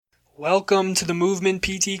Welcome to the Movement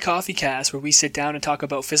PT Coffee Cast, where we sit down and talk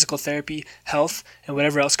about physical therapy, health, and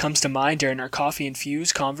whatever else comes to mind during our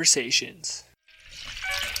coffee-infused conversations.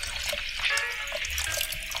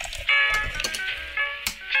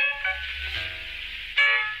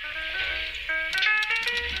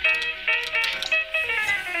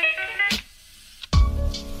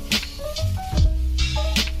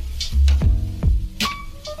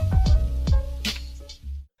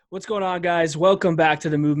 What's going on, guys? Welcome back to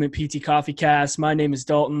the Movement PT Coffee Cast. My name is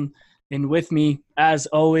Dalton, and with me, as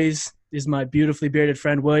always, is my beautifully bearded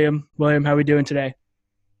friend, William. William, how are we doing today?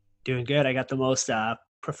 Doing good. I got the most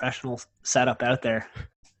professional setup out there.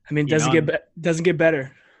 I mean, doesn't get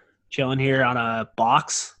better. Chilling here on a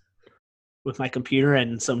box with my computer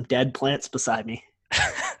and some dead plants beside me.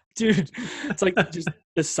 Dude, it's like just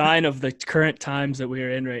the sign of the current times that we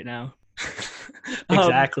are in right now.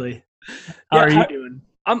 Exactly. How are you doing?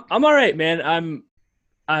 I'm all right, man.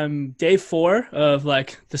 I'm day 4 of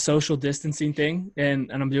like the social distancing thing, and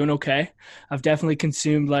I'm doing okay. I've definitely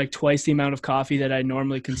consumed like twice the amount of coffee that I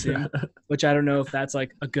normally consume, which I don't know if that's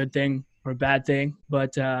like a good thing or a bad thing,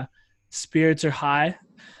 but spirits are high.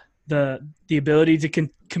 The ability to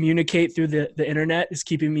communicate through the internet is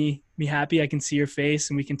keeping me happy. I can see your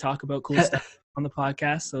face and we can talk about cool stuff on the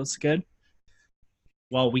podcast, so it's good.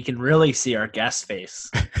 Well, we can really see our guest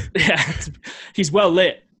face. Yeah, he's well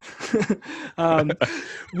lit.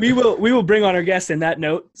 We will bring on our guest in that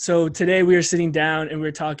note. So today we are sitting down and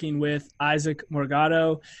we're talking with Isaac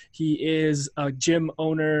Morgado. He is a gym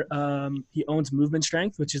owner. He owns Movement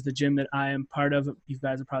Strength, which is the gym that I am part of. You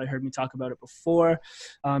guys have probably heard me talk about it before.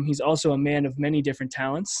 He's also a man of many different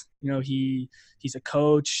talents. You know, he's a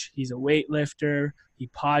coach. He's a weightlifter. He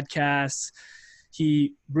podcasts.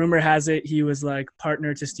 Rumor has it he was like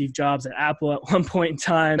partner to Steve Jobs at Apple at one point in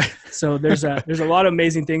time. So there's a lot of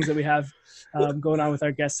amazing things that we have going on with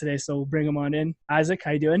our guest today. So we'll bring him on in. Isaac,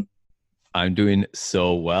 how you doing? I'm doing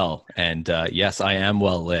so well. And yes, I am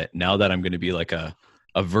well lit. Now that I'm going to be like a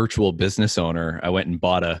virtual business owner, I went and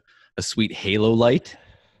bought a sweet Halo light.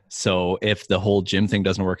 So if the whole gym thing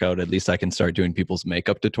doesn't work out, at least I can start doing people's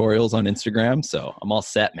makeup tutorials on Instagram. So I'm all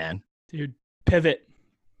set, man. Dude, pivot.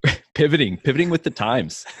 Pivoting with the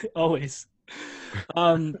times. Always.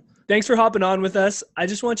 Thanks for hopping on with us. I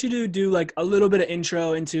just want you to do like a little bit of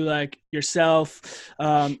intro into like yourself,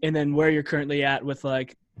 and then where you're currently at with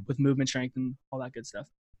Movement Strength and all that good stuff.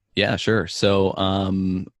 Yeah, sure. So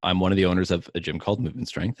I'm one of the owners of a gym called Movement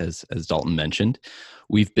Strength, as Dalton mentioned.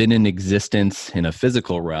 We've been in existence in a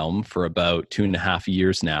physical realm for about 2.5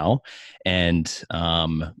 years now. And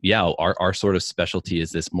our sort of specialty is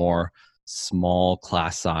this more small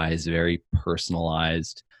class size, very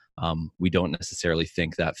personalized. We don't necessarily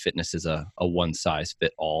think that fitness is a one size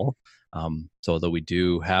fit all. So although we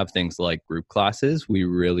do have things like group classes, we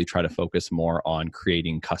really try to focus more on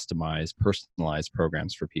creating customized, personalized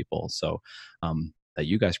programs for people. So that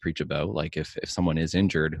you guys preach about, like if someone is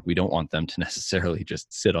injured, we don't want them to necessarily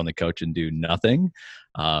just sit on the couch and do nothing.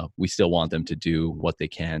 We still want them to do what they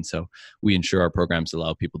can. So we ensure our programs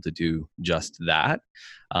allow people to do just that.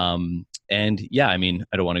 And yeah, I mean,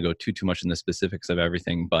 I don't want to go too much in the specifics of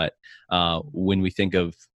everything, but when we think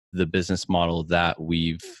of the business model that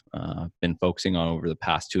we've been focusing on over the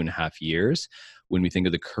past 2.5 years, when we think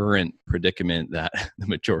of the current predicament that the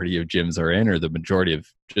majority of gyms are in, or the majority of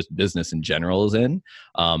just business in general is in,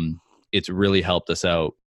 it's really helped us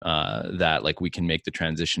out that like we can make the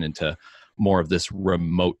transition into more of this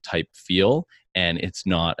remote type feel, and it's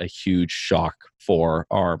not a huge shock for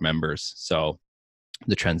our members. So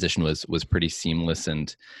the transition was pretty seamless,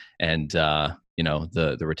 and you know,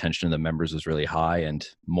 the retention of the members was really high, and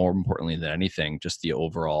more importantly than anything, just the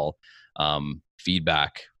overall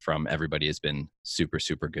feedback from everybody has been super,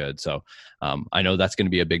 super good. So I know that's going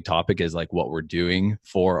to be a big topic, is like what we're doing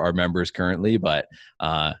for our members currently, but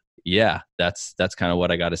yeah, that's kind of what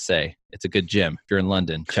I got to say. It's a good gym. If you're in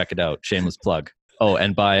London, check it out. Shameless plug. Oh,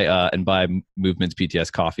 and buy Movement's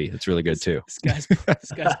PTS coffee. It's really good too. This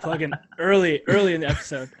guy's plugging early in the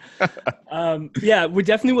episode. Yeah, we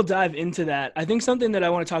definitely will dive into that. I think something that I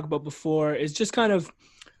want to talk about before is just kind of,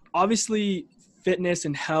 obviously fitness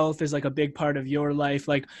and health is like a big part of your life.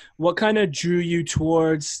 Like what kind of drew you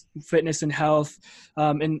towards fitness and health?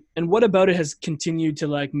 And what about it has continued to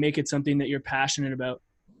like make it something that you're passionate about?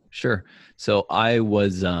 Sure. So I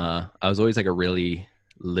was always like a really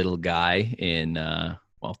little guy in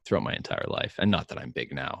throughout my entire life, and not that I'm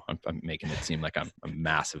big now. I'm making it seem like I'm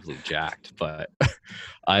massively jacked, but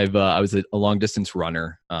I was a long distance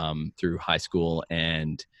runner through high school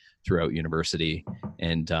and throughout university,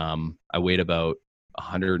 and I weighed about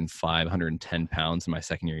 105, 110 pounds in my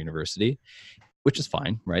second year university. which is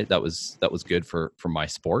fine, right? That was good for my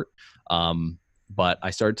sport. But I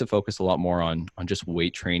started to focus a lot more on just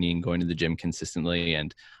weight training, going to the gym consistently.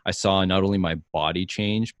 And I saw not only my body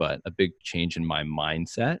change, but a big change in my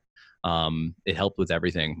mindset. It helped with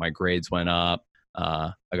everything. My grades went up.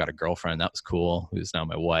 I got a girlfriend. That was cool, who's now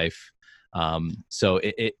my wife. So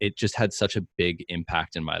it just had such a big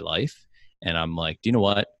impact in my life. And I'm like, do you know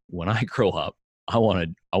what? When I grow up, I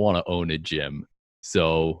want to own a gym.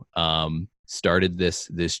 So, started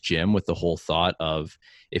this gym with the whole thought of,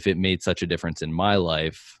 if it made such a difference in my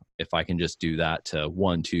life, if I can just do that to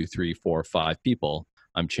 1, 2, 3, 4, 5 people,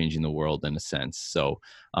 I'm changing the world in a sense. So,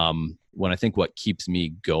 when I think what keeps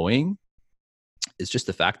me going is just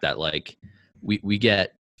the fact that, like, we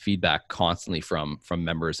get feedback constantly from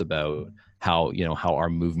members about how our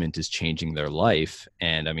movement is changing their life.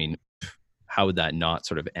 And I mean, how would that not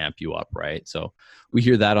sort of amp you up, right? So we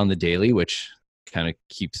hear that on the daily, which kind of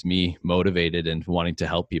keeps me motivated and wanting to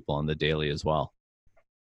help people on the daily as well.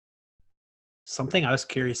 Something I was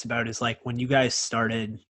curious about is, like, when you guys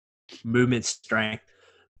started Movement Strength,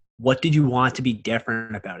 what did you want to be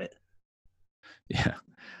different about it? Yeah.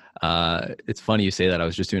 It's funny you say that. I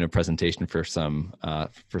was just doing a presentation for some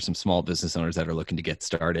small business owners that are looking to get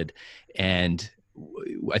started. And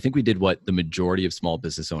I think we did what the majority of small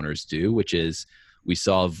business owners do, which is we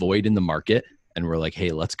saw a void in the market and we're like, hey,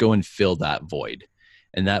 let's go and fill that void.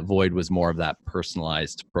 And that void was more of that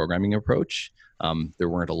personalized programming approach. There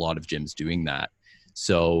weren't a lot of gyms doing that.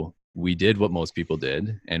 So we did what most people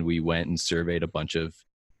did, and we went and surveyed a bunch of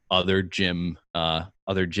other gym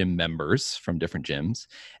members from different gyms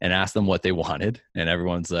and asked them what they wanted. And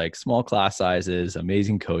everyone's like, small class sizes,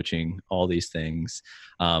 amazing coaching, all these things.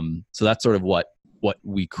 So that's sort of what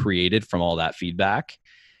we created from all that feedback.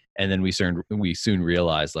 And then we soon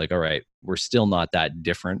realized, like, all right, we're still not that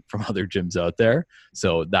different from other gyms out there.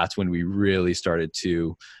 So that's when we really started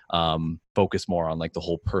to focus more on, like, the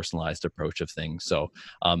whole personalized approach of things. So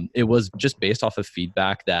it was just based off of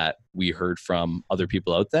feedback that we heard from other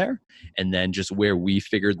people out there, and then just where we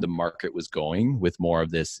figured the market was going with more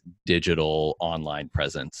of this digital online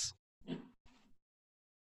presence.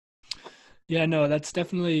 Yeah, no, that's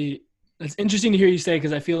interesting to hear you say,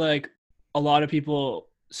 because I feel like a lot of people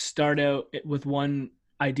start out with one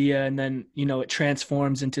idea and then, it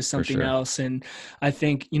transforms into something else. And I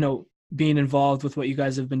think, being involved with what you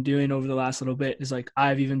guys have been doing over the last little bit is, like,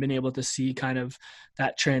 I've even been able to see kind of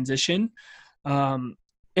that transition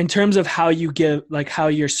in terms of how you give, like, how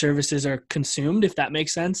your services are consumed, if that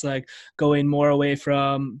makes sense, like going more away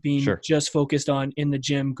from being just focused on in the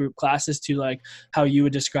gym group classes to, like, how you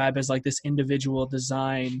would describe as, like, this individual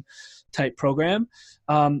design type program.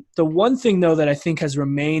 The one thing, though, that I think has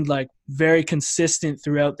remained, like, very consistent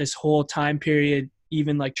throughout this whole time period,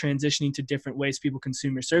 even, like, transitioning to different ways people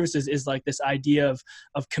consume your services, is, like, this idea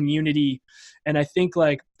of community. And I think,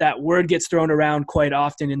 like, that word gets thrown around quite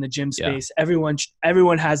often in the gym space. Yeah.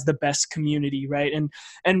 Everyone has the best community, right?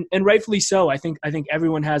 And rightfully so. I think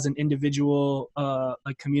everyone has an individual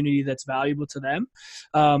like community that's valuable to them.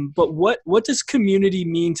 But what does community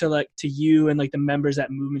mean to you and, like, the members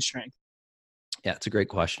at Movement Strength? Yeah, it's a great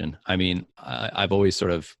question. I mean, I've always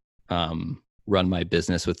sort of run my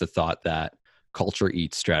business with the thought that culture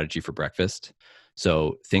eats strategy for breakfast.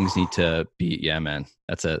 So things need to be, yeah, man,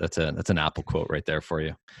 that's an Apple quote right there for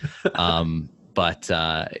you. But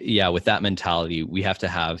with that mentality, we have to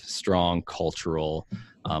have strong cultural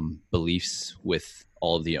beliefs with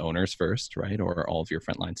all of the owners first, right? Or all of your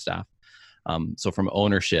frontline staff. So from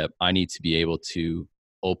ownership, I need to be able to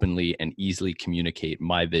openly and easily communicate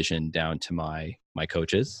my vision down to my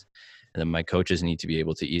coaches. And then my coaches need to be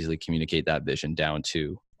able to easily communicate that vision down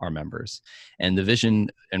to our members. And the vision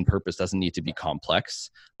and purpose doesn't need to be complex.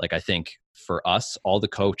 Like, I think for us, all the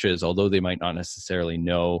coaches, although they might not necessarily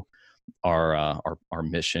know our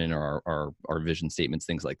mission or our vision statements,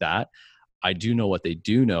 things like that, I do know what they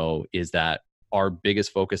do know is that our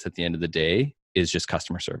biggest focus at the end of the day is just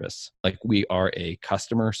customer service. Like, we are a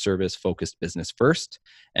customer service focused business first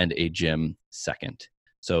and a gym second.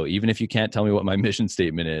 So even if you can't tell me what my mission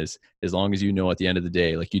statement is, as long as you know at the end of the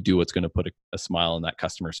day, like, you do what's going to put a smile in that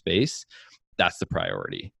customer space, that's the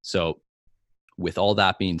priority. So with all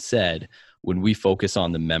that being said, when we focus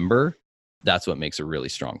on the member, that's what makes a really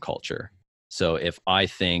strong culture. So if I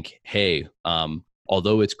think, hey,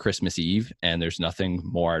 although it's Christmas Eve and there's nothing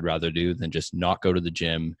more I'd rather do than just not go to the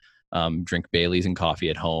gym, drink Baileys and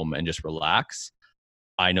coffee at home and just relax,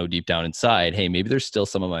 I know deep down inside, hey, maybe there's still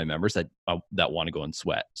some of my members that want to go and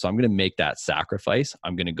sweat. So I'm going to make that sacrifice.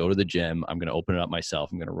 I'm going to go to the gym. I'm going to open it up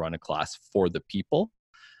myself. I'm going to run a class for the people,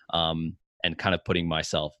 and kind of putting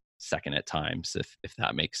myself second at times, if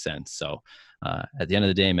that makes sense. So at the end of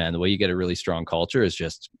the day, man, the way you get a really strong culture is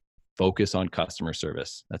just focus on customer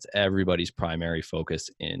service. That's everybody's primary focus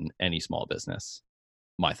in any small business.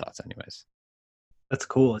 My thoughts anyways. That's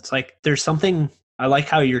cool. It's like there's something I like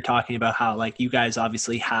how you're talking about how like you guys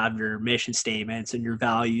obviously have your mission statements and your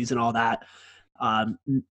values and all that.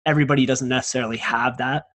 Everybody doesn't necessarily have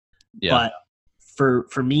that, Yeah. but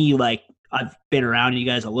for me, like I've been around you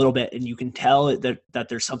guys a little bit, and you can tell that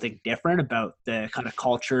there's something different about the kind of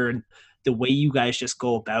culture and the way you guys just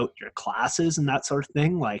go about your classes and that sort of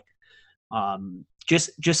thing. Like,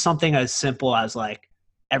 just something as simple as like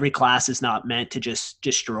every class is not meant to just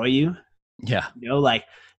destroy you. Yeah. You know, like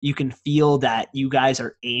you can feel that you guys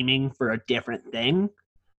are aiming for a different thing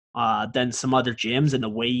than some other gyms, and the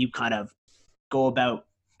way you kind of go about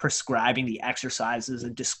prescribing the exercises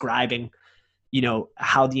and describing, you know,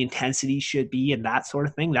 how the intensity should be and that sort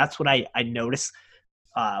of thing. That's what I notice,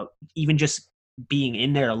 even just being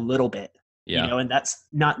in there a little bit, Yeah. you know, and that's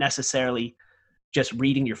not necessarily just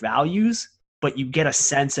reading your values, but you get a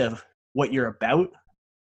sense of what you're about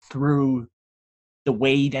through the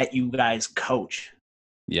way that you guys coach.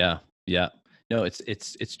 Yeah. Yeah. No,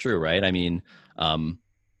 it's true, right? I mean,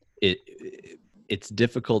 it's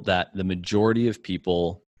difficult that the majority of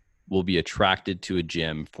people will be attracted to a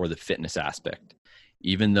gym for the fitness aspect,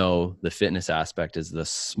 even though the fitness aspect is the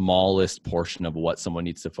smallest portion of what someone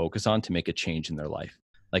needs to focus on to make a change in their life.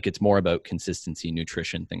 Like it's more about consistency,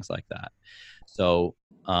 nutrition, things like that. So,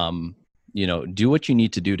 you know, do what you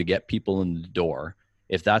need to do to get people in the door.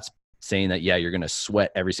 If that's saying that, yeah, you're going to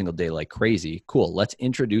sweat every single day like crazy, cool. Let's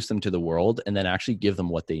introduce them to the world and then actually give them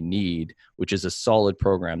what they need, which is a solid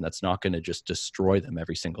program that's not going to just destroy them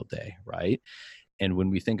every single day, right? And when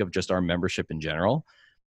we think of just our membership in general,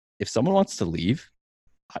 if someone wants to leave,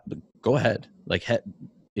 go ahead. Like,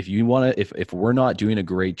 if you want to, if we're not doing a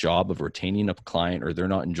great job of retaining a client or they're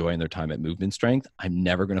not enjoying their time at Movement Strength, I'm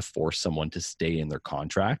never going to force someone to stay in their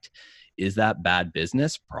contract. Is that bad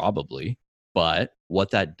business? Probably. But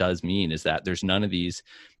what that does mean is that there's none of these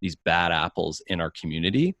bad apples in our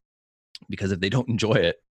community, because if they don't enjoy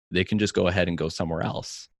it, they can just go ahead and go somewhere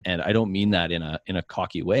else. And I don't mean that in a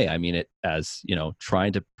cocky way. I mean it as, you know,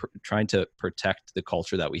 trying to protect the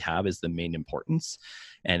culture that we have is the main importance.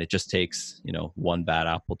 And it just takes, you know, one bad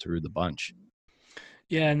apple to rule the bunch.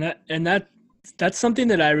 Yeah. That's something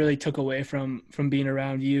that I really took away from being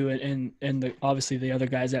around you and obviously the other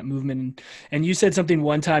guys at Movement. And you said something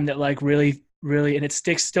one time that like really, and it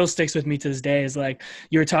still sticks with me to this day, is like,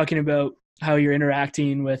 you were talking about how you're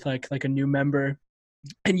interacting with like a new member,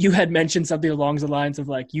 and you had mentioned something along the lines of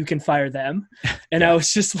like, you can fire them. And Yeah. I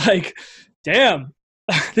was just like, damn,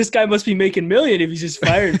 this guy must be making million if he's just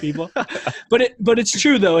firing people. But it's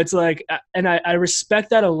true though. It's like, and I respect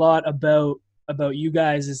that a lot about you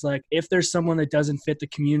guys, is like, if there's someone that doesn't fit the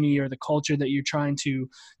community or the culture that you're trying to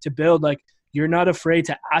build, like, you're not afraid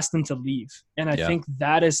to ask them to leave. And I think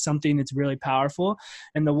that is something that's really powerful.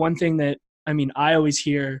 And the one thing that, I mean, I always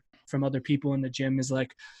hear from other people in the gym is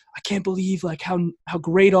like, I can't believe like how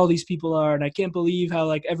great all these people are. And I can't believe how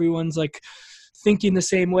like everyone's like thinking the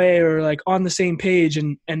same way or like on the same page.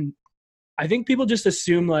 And I think people just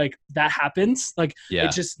assume like that happens, like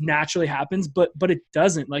it just naturally happens, but it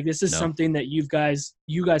doesn't. Like, this is something that you guys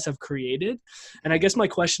have created. And I guess my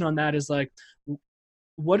question on that is like,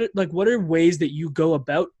 what are ways that you go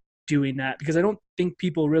about doing that? Because I don't think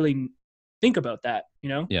people really think about that, you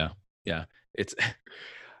know? Yeah. It's,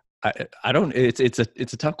 I don't, it's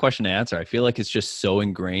a tough question to answer. I feel like it's just so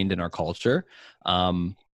ingrained in our culture.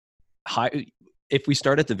 If we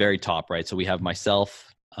start at the very top, right? So we have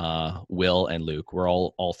myself, Will, and Luke. We're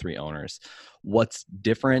all three owners. What's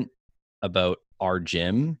different about our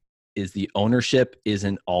gym is the ownership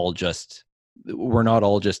isn't all just, we're not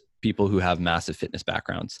all just people who have massive fitness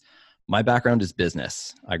backgrounds. My background is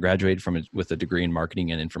business. I graduated with a degree in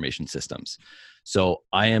marketing and information systems. So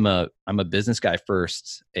I'm a business guy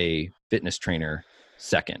first, a fitness trainer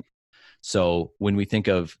second. So when we think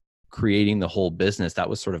of creating the whole business, that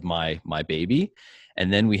was sort of my baby.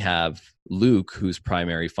 And then we have Luke, whose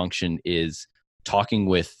primary function is talking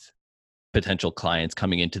with potential clients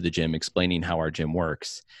coming into the gym, explaining how our gym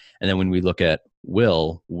works. And then when we look at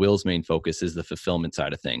Will's main focus is the fulfillment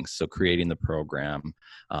side of things. So creating the program,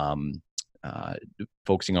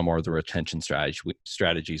 focusing on more of the retention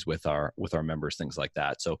strategies with our members, things like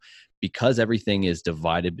that. So because everything is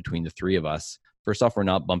divided between the three of us, first off, we're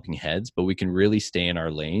not bumping heads, but we can really stay in our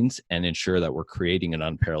lanes and ensure that we're creating an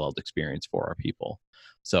unparalleled experience for our people.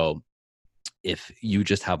 So if you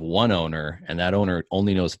just have one owner and that owner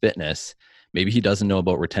only knows fitness, maybe he doesn't know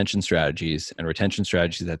about retention strategies, and retention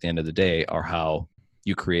strategies at the end of the day are how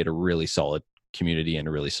you create a really solid community and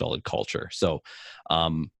a really solid culture. So,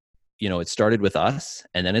 it started with us,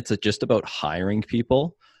 and then it's just about hiring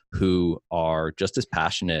people who are just as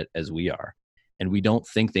passionate as we are. And we don't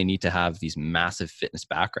think they need to have these massive fitness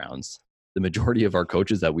backgrounds. The majority of our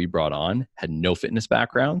coaches that we brought on had no fitness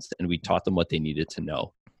backgrounds, and we taught them what they needed to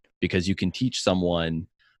know. Because you can teach someone,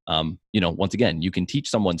 once again, you can teach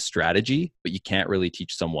someone strategy, but you can't really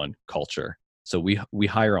teach someone culture. So we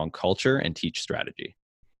hire on culture and teach strategy.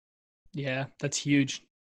 Yeah, that's huge.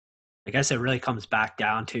 I guess it really comes back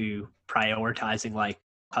down to prioritizing like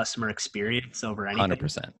customer experience over anything.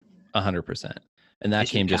 100%. And that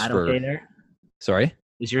came just for. Okay there? Sorry?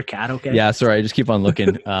 Is your cat okay? Yeah, sorry. I just keep on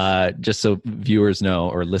looking. Just so viewers know,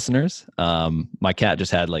 or listeners, my cat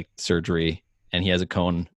just had like surgery, and he has a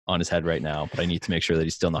cone on his head right now, but I need to make sure that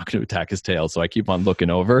he's still not going to attack his tail. So I keep on looking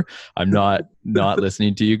over. I'm not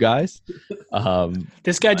listening to you guys.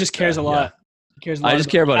 This guy just cares a lot. Yeah. I just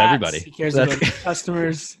care about cats. Everybody. He cares about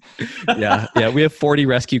customers. Yeah. We have 40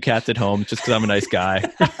 rescue cats at home just because I'm a nice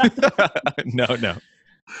guy. No.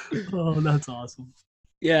 Oh, that's awesome.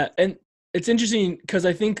 Yeah, and it's interesting because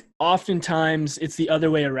I think oftentimes it's the other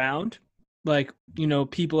way around. Like,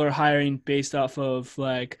 people are hiring based off of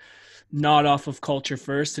like, not off of culture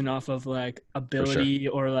first and off of like ability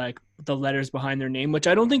or like the letters behind their name, which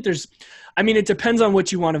I don't think it depends on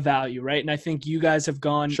what you want to value, right? And I think you guys have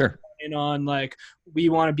gone in on like, we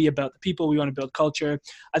want to be about the people, we want to build culture.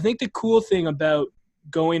 I think the cool thing about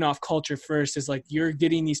going off culture first is like you're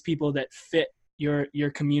getting these people that fit your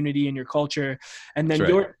community and your culture, and then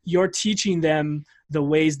you're teaching them the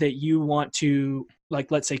ways that you want to,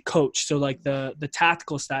 like, let's say coach, so like the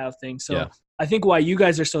tactical style of things. So I think why you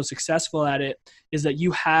guys are so successful at it is that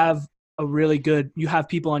you have you have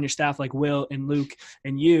people on your staff like Will and Luke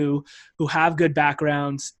and you who have good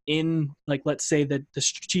backgrounds in, like, let's say the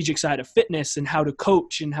strategic side of fitness and how to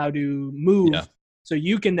coach and how to move. Yeah. So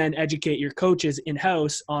you can then educate your coaches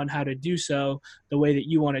in-house on how to do so the way that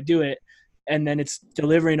you want to do it. And then it's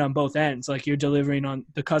delivering on both ends. Like, you're delivering on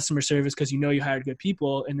the customer service because you hired good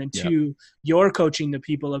people. And then two, you're coaching the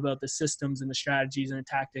people about the systems and the strategies and the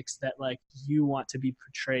tactics that like you want to be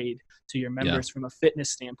portrayed to your members from a fitness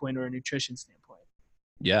standpoint or a nutrition standpoint.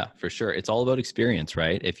 Yeah, for sure. It's all about experience,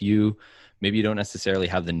 right? If maybe you don't necessarily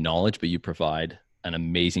have the knowledge, but you provide an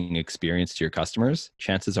amazing experience to your customers,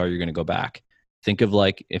 chances are you're going to go back. Think of,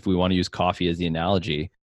 like, if we want to use coffee as the analogy,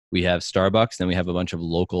 we have Starbucks, then we have a bunch of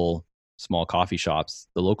local small coffee shops.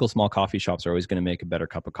 The local small coffee shops are always going to make a better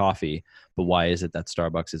cup of coffee. But why is it that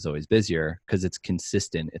Starbucks is always busier? Because it's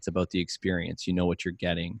consistent. It's about the experience. You know what you're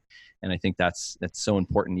getting. And I think that's so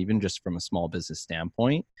important, even just from a small business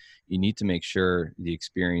standpoint. You need to make sure the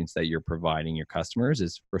experience that you're providing your customers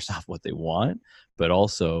is, first off, what they want, but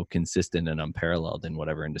also consistent and unparalleled in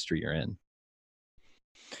whatever industry you're in.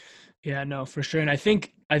 Yeah, no, for sure. And I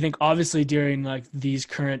think obviously during like these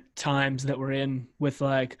current times that we're in with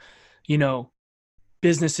like,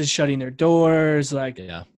 businesses shutting their doors, like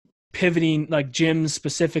pivoting, like gyms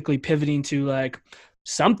specifically pivoting to like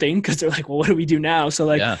something, because they're like, well, what do we do now? So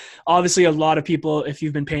like, obviously a lot of people, if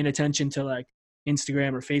you've been paying attention to like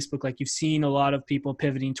Instagram or Facebook, like you've seen a lot of people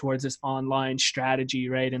pivoting towards this online strategy,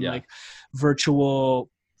 right? And like virtual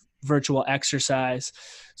exercise.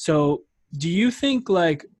 So do you think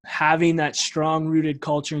like having that strong rooted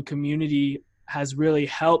culture and community has really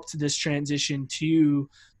helped this transition to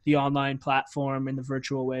the online platform and the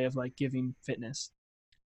virtual way of like giving fitness?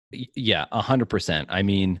 Yeah, 100%. I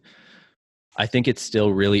mean, I think it's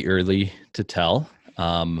still really early to tell.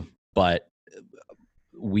 But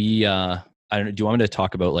we, I don't know, do you want me to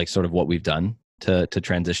talk about like sort of what we've done to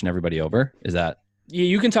transition everybody over? Is that? Yeah,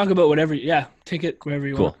 you can talk about whatever. Yeah. Take it wherever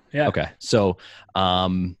you want. Yeah. Okay. So,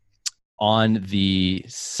 on the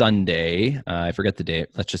Sunday, I forget the date.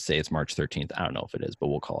 Let's just say it's March 13th. I don't know if it is, but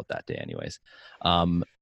we'll call it that day anyways.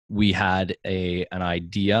 We had an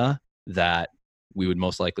idea that we would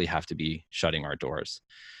most likely have to be shutting our doors.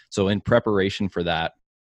 So in preparation for that,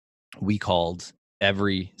 we called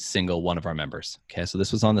every single one of our members. Okay. So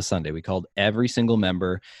this was on the Sunday. We called every single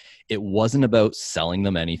member. It wasn't about selling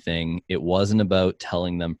them anything. It wasn't about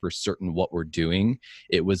telling them for certain what we're doing.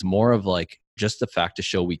 It was more of like just the fact to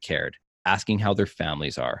show we cared, asking how their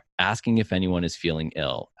families are, asking if anyone is feeling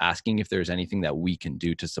ill, asking if there's anything that we can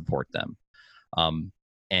do to support them.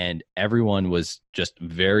 And everyone was just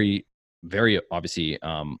very, very obviously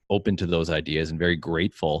open to those ideas and very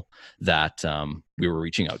grateful that we were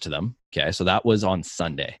reaching out to them. Okay, so that was on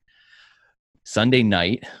Sunday. Sunday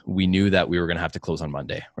night, we knew that we were going to have to close on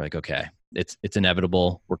Monday. We're like, okay, it's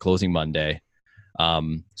inevitable. We're closing Monday.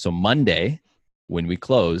 So Monday, when we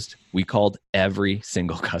closed, we called every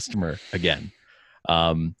single customer again.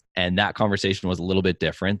 And that conversation was a little bit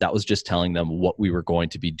different. That was just telling them what we were going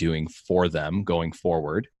to be doing for them going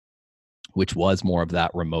forward, which was more of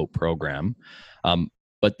that remote program.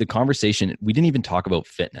 But the conversation, we didn't even talk about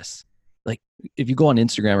fitness. Like if you go on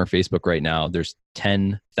Instagram or Facebook right now, there's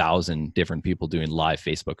 10,000 different people doing live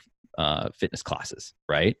Facebook fitness classes,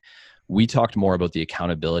 right? We talked more about the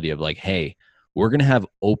accountability of like, hey, we're going to have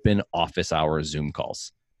open office hour Zoom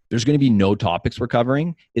calls. There's going to be no topics we're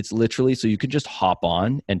covering. It's literally so you could just hop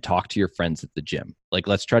on and talk to your friends at the gym. Like,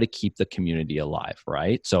 let's try to keep the community alive,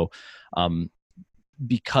 right? So,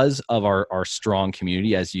 because of our strong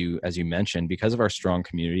community, as you mentioned, because of our strong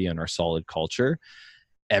community and our solid culture,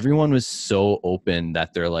 everyone was so open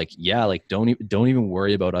that they're like, yeah, like don't even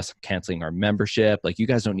worry about us canceling our membership. Like, you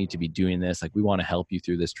guys don't need to be doing this. Like, we want to help you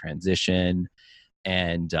through this transition.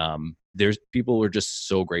 And there's people who are just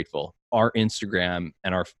so grateful. Our Instagram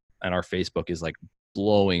and our Facebook is like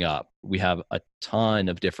blowing up. We have a ton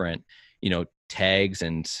of different, tags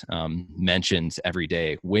and mentions every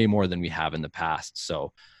day, way more than we have in the past.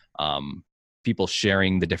 So people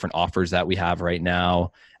sharing the different offers that we have right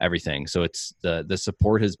now, everything. So it's the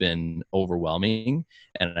support has been overwhelming.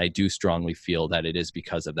 And I do strongly feel that it is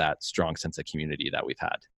because of that strong sense of community that we've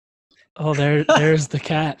had. Oh, there's the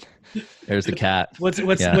cat. There's the cat.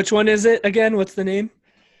 Which one is it again? What's the name?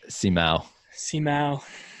 Simao. Simao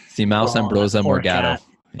Sambrosa Morgado. Yeah.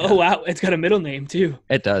 Oh wow, it's got a middle name too.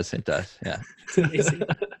 It does. Yeah. It's amazing.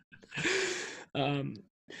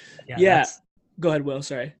 Yeah. Go ahead, Will.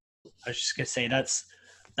 Sorry. I was just gonna say that's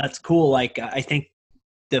cool. Like, I think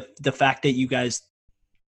the fact that you guys,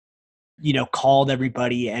 called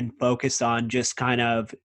everybody and focused on just kind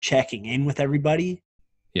of checking in with everybody.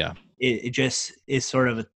 Yeah. It just is sort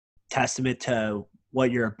of a testament to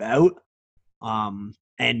what you're about.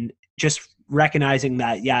 And just recognizing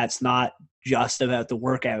that, yeah, it's not just about the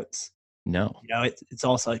workouts. No. It's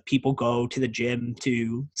also like people go to the gym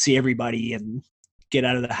to see everybody and get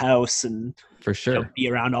out of the house and for sure be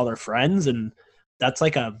around all their friends. And that's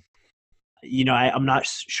like I'm not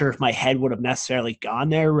sure if my head would have necessarily gone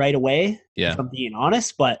there right away. Yeah. If I'm being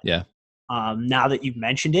honest, but yeah. Now that you've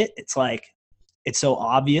mentioned it, it's like, it's so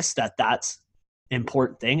obvious that that's an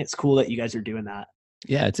important thing. It's cool that you guys are doing that.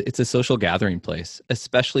 Yeah, it's a social gathering place,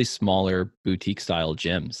 especially smaller boutique style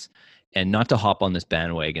gyms. And not to hop on this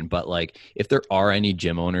bandwagon, but like if there are any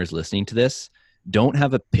gym owners listening to this, don't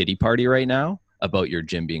have a pity party right now about your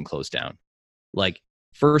gym being closed down. Like,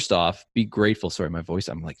 first off, be grateful. Sorry, my voice,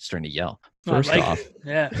 I'm like starting to yell.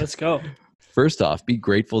 Yeah, let's go. First off, be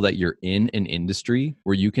grateful that you're in an industry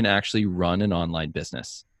where you can actually run an online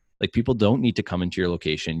business. Like, people don't need to come into your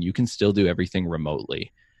location. You can still do everything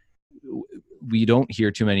remotely. We don't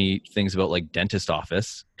hear too many things about like dentist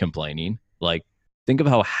office complaining. Like, think of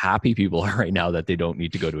how happy people are right now that they don't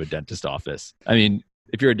need to go to a dentist office. I mean,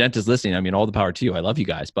 if you're a dentist listening, I mean, all the power to you. I love you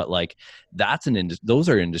guys, but like those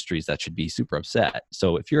are industries that should be super upset.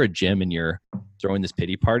 So if you're a gym and you're throwing this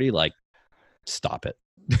pity party, like, stop it.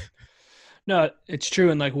 No, it's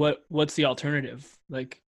true. And like, what's the alternative?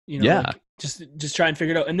 Like, yeah. Like, just try and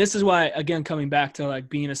figure it out. And this is why, again, coming back to like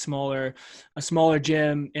being a smaller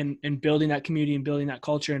gym and building that community and building that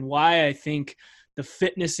culture, and why I think the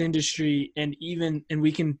fitness industry and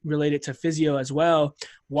we can relate it to physio as well,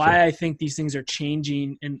 why sure. I think these things are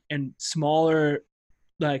changing and smaller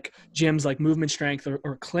like gyms like Movement Strength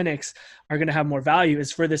or clinics are going to have more value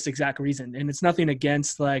is for this exact reason. And it's nothing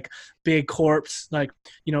against like big corps, like,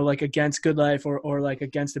 like against Good Life or like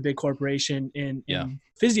against a big corporation in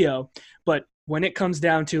physio. But when it comes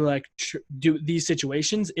down to like do these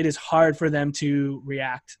situations, it is hard for them to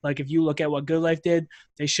react. Like if you look at what Good Life did,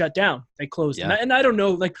 they shut down, they closed. Yeah. And I don't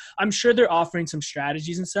know, like I'm sure they're offering some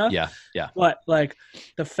strategies and stuff. Yeah. But like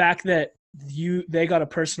the fact that they got a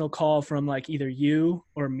personal call from like either you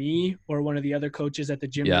or me or one of the other coaches at the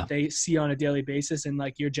gym that they see on a daily basis, and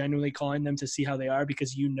like you're genuinely calling them to see how they are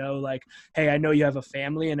because like, hey, I know you have a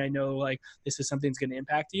family and I know like this is something that's going to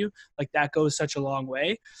impact you. Like that goes such a long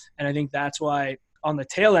way. And I think that's why on the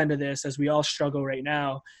tail end of this, as we all struggle right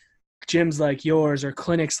now, gyms like yours or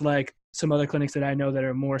clinics like some other clinics that I know that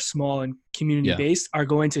are more small and community based are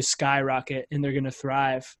going to skyrocket and they're going to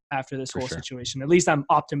thrive after this whole situation. At least I'm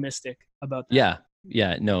optimistic about that.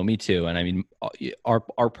 Yeah. No, me too. And I mean,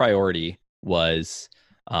 our priority was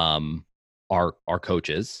our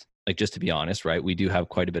coaches. Like, just to be honest, right? We do have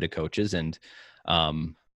quite a bit of coaches, and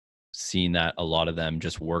seeing that a lot of them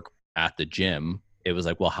just work at the gym, it was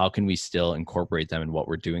like, well, how can we still incorporate them in what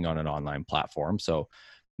we're doing on an online platform? So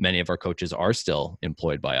many of our coaches are still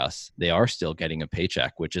employed by us. They are still getting a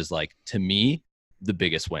paycheck, which is like, to me, the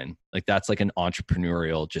biggest win. Like that's like an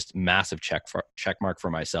entrepreneurial, just massive check mark for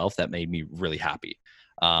myself that made me really happy.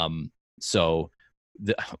 So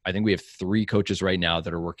I think we have 3 coaches right now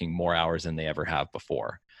that are working more hours than they ever have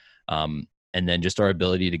before. And then just our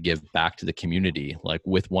ability to give back to the community, like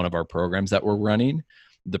with one of our programs that we're running,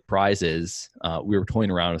 the prize is we were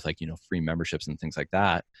toying around with like, free memberships and things like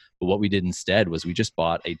that. But what we did instead was we just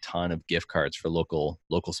bought a ton of gift cards for local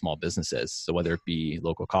small businesses. So whether it be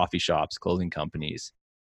local coffee shops, clothing companies,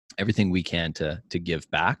 everything we can to give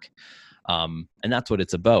back. And that's what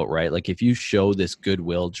it's about, right? Like if you show this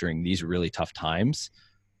goodwill during these really tough times,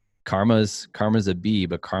 karma's a B,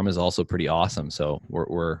 but karma's also pretty awesome. So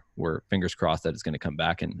we're fingers crossed that it's going to come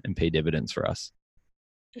back and pay dividends for us.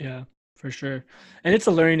 Yeah, for sure. And it's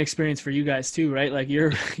a learning experience for you guys too, right? Like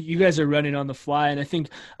you guys are running on the fly. And I think,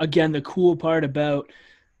 again, the cool part about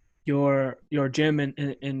your gym and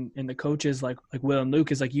the coaches like Will and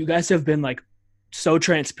Luke is like, you guys have been like so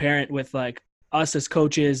transparent with like us as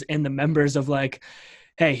coaches and the members of like,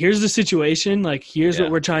 hey, here's the situation. Like, here's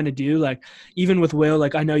what we're trying to do. Like, even with Will,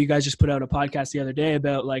 like, I know you guys just put out a podcast the other day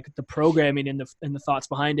about like the programming and the thoughts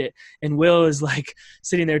behind it. And Will is like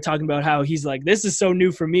sitting there talking about how he's like, this is so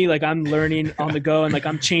new for me. Like, I'm learning on the go and like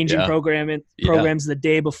I'm changing programs the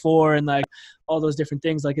day before and like all those different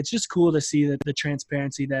things. Like, it's just cool to see the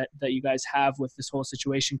transparency that you guys have with this whole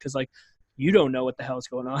situation. Cause like, you don't know what the hell is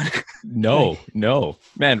going on. No,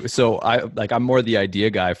 man. So I'm more the idea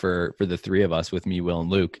guy for the 3 of us with me, Will and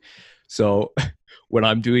Luke. So when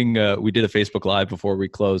I'm doing, we did a Facebook Live before we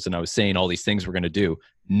closed and I was saying all these things we're going to do.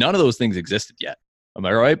 None of those things existed yet. I'm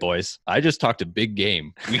like, all right, boys, I just talked a big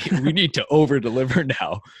game. We need to over deliver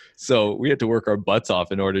now. So we had to work our butts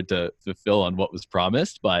off in order to fulfill on what was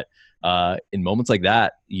promised. But in moments like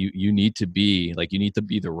that, you need to be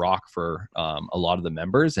the rock for a lot of the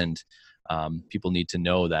members, and people need to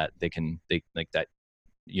know that they're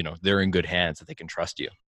in good hands, that they can trust you.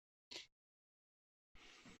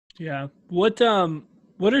 Yeah. What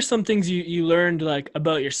are some things you learned like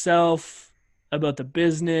about yourself, about the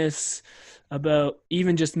business, about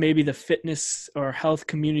even just maybe the fitness or health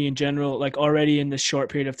community in general, like already in this short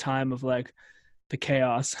period of time of like the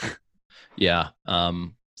chaos? Yeah.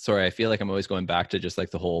 Sorry, I feel like I'm always going back to just like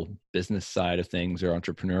the whole business side of things or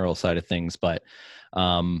entrepreneurial side of things. But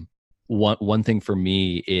one thing for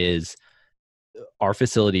me is our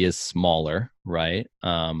facility is smaller, right?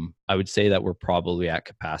 I would say that we're probably at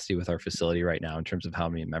capacity with our facility right now in terms of how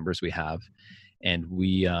many members we have. And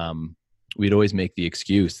we'd always make the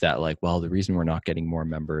excuse that like, well, the reason we're not getting more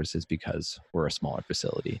members is because we're a smaller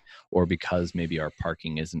facility, or because maybe our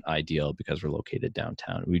parking isn't ideal because we're located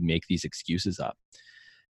downtown. We'd make these excuses up.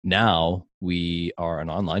 Now we are an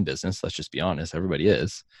online business. Let's just be honest. Everybody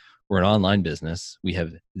is. We're an online business. We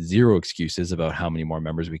have 0 excuses about how many more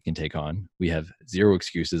members we can take on. We have 0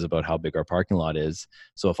 excuses about how big our parking lot is.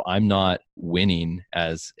 So if I'm not winning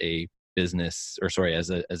as a business, or sorry, as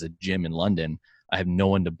a gym in London, I have no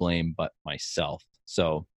one to blame but myself.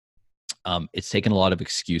 So it's taken a lot of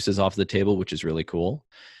excuses off the table, which is really cool.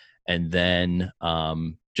 And then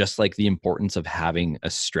just like the importance of having a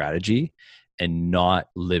strategy and not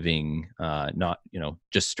living,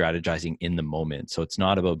 just strategizing in the moment. So it's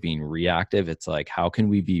not about being reactive. It's like, how can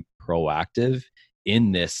we be proactive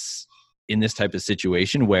in this type of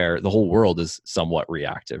situation where the whole world is somewhat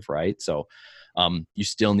reactive, right? So you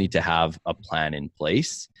still need to have a plan in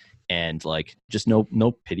place, and like, just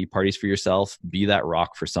no pity parties for yourself. Be that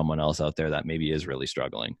rock for someone else out there that maybe is really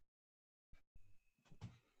struggling.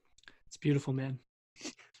 It's beautiful, man.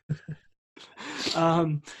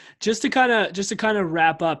 Just to kind of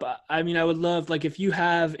wrap up, I mean, I would love, like, if you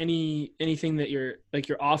have anything that you're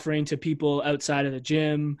offering to people outside of the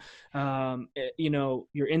gym, your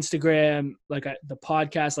Instagram, like the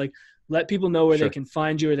podcast, like, let people know where they can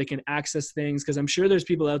find you or they can access things. Cause I'm sure there's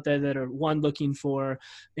people out there that are, 1, looking for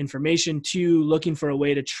information, 2, looking for a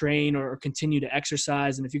way to train or continue to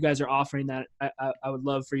exercise. And if you guys are offering that, I would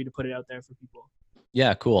love for you to put it out there for people.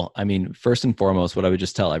 Yeah, cool. I mean, first and foremost, what I would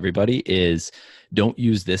just tell everybody is don't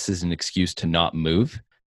use this as an excuse to not move.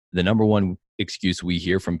 The number one excuse we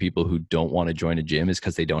hear from people who don't want to join a gym is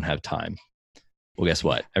because they don't have time. Well, guess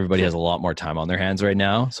what? Everybody has a lot more time on their hands right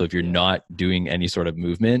now. So if you're not doing any sort of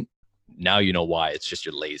movement, now you know why. It's just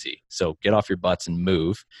you're lazy. So get off your butts and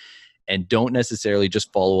move. And don't necessarily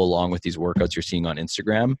just follow along with these workouts you're seeing on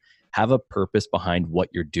Instagram. Have a purpose behind what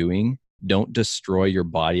you're doing. Don't destroy your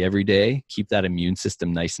body every day. Keep that immune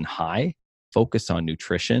system nice and high. Focus on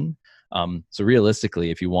nutrition. So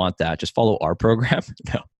realistically, if you want that, just follow our program.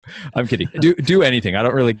 No, I'm kidding. Do anything. I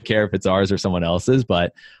don't really care if it's ours or someone else's,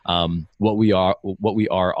 but what we are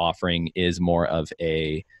offering is more of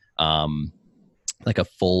a like a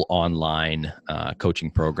full online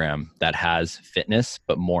coaching program that has fitness,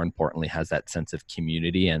 but more importantly has that sense of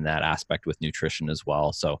community and that aspect with nutrition as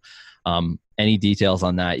well. So any details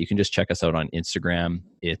on that, you can just check us out on Instagram.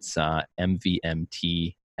 It's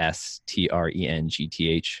MVMT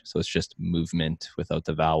STRENGTH. So it's just movement without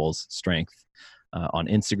the vowels, strength on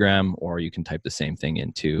Instagram, or you can type the same thing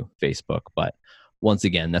into Facebook. But once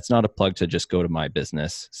again, that's not a plug to just go to my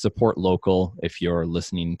business. Support local. If you're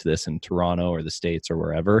listening to this in Toronto or the States or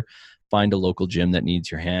wherever, find a local gym that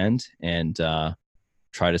needs your hand and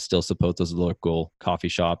try to still support those local coffee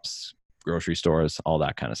shops, grocery stores, all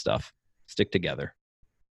that kind of stuff. Stick together.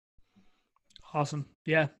 Awesome.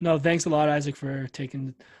 Yeah. No, thanks a lot, Isaac, for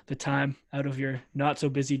taking the time out of your not so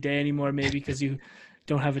busy day anymore, maybe because you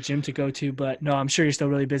don't have a gym to go to, but no, I'm sure you're still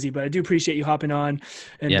really busy, but I do appreciate you hopping on.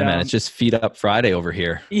 And, yeah, man, it's just Feed Up Friday over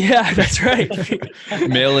here. Yeah, that's right.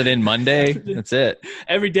 Mail it in Monday. That's it.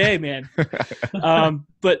 Every day, man.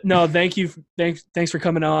 But no, thank you. Thanks for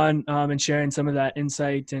coming on and sharing some of that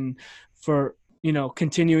insight and for,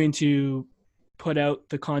 continuing to put out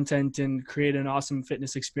the content and create an awesome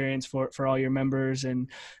fitness experience for all your members and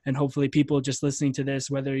hopefully people just listening to this,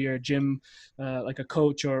 whether you're a gym, like a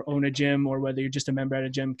coach or own a gym, or whether you're just a member at a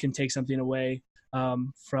gym, can take something away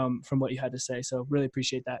from what you had to say. So really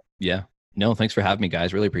appreciate that. Yeah. No, thanks for having me,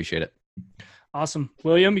 guys. Really appreciate it. Awesome.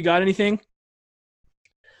 William, you got anything?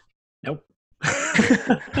 Nope.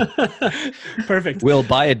 Perfect. We'll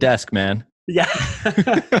buy a desk, man. Yeah.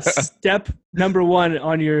 Step number 1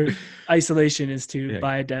 on your isolation is to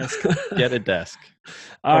buy a desk. Get a desk.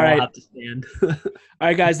 All right. I'll have to stand. All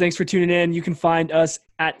right, guys. Thanks for tuning in. You can find us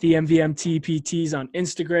at the MVMT PTs on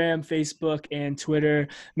Instagram, Facebook, and Twitter.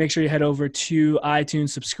 Make sure you head over to iTunes,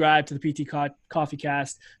 subscribe to the PT Coffee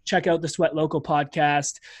Cast. Check out the Sweat Local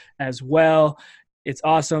podcast as well. It's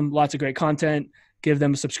awesome. Lots of great content. Give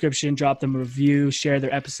them a subscription, drop them a review, share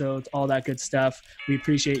their episodes, all that good stuff. We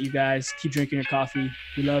appreciate you guys. Keep drinking your coffee.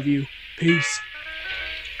 We love you. Peace.